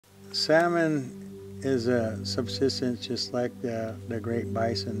Salmon is a subsistence just like the great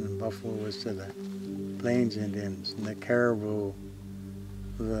bison and buffalo was to the Plains Indians and the caribou,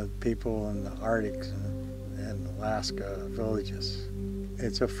 the people in the Arctic and Alaska villages.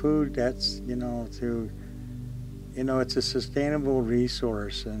 It's a food that's, it's a sustainable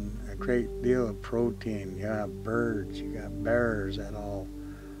resource and a great deal of protein. You have birds, you got bears that all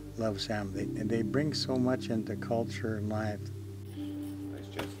love salmon. And they bring so much into culture and life.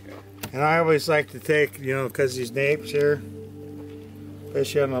 And I always like to take, because these napes here,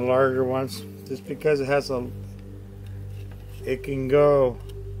 especially on the larger ones, just because it can go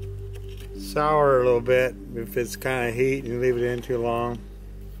sour a little bit if it's kind of heat and you leave it in too long.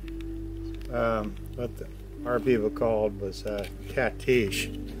 What our people called was catiche.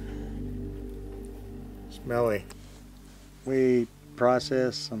 Smelly. We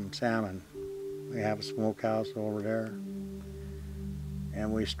process some salmon. We have a smokehouse over there.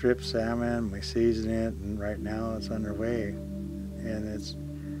 And we strip salmon, we season it, and right now it's underway. And it's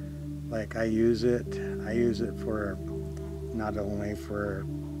like I use it for not only for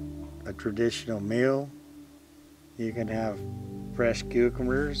a traditional meal. You can have fresh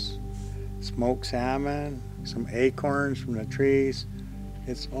cucumbers, smoked salmon, some acorns from the trees.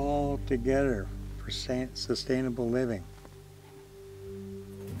 It's all together for sustainable living.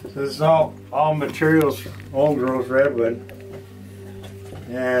 So this is all materials, old growth redwood.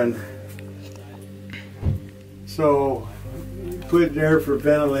 And so put it there for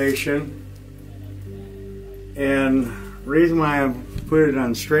ventilation. And the reason why I put it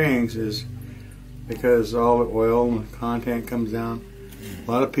on strings is because all the oil and content comes down. A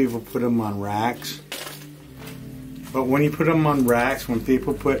lot of people put them on racks. But when you put them on racks, when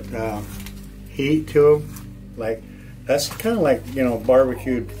people put heat to them, that's kind of like,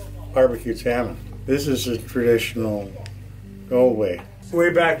 barbecued salmon. This is a traditional old way.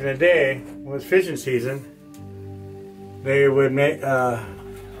 Way back in the day, when it was fishing season, they would make their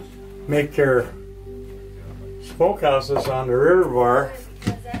smokehouses on the river bar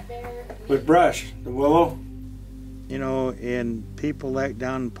with brush, the willow. And people like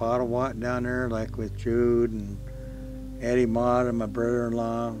down in Potawatomi down there, like with Jude and Eddie Mott and my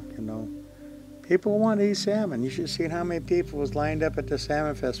brother-in-law, people want to eat salmon. You should see how many people was lined up at the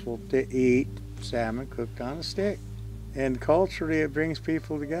salmon festival to eat salmon cooked on a stick. And culturally, it brings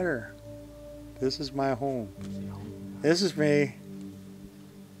people together. This is my home. This is me.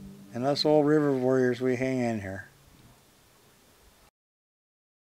 And us old river warriors, we hang in here.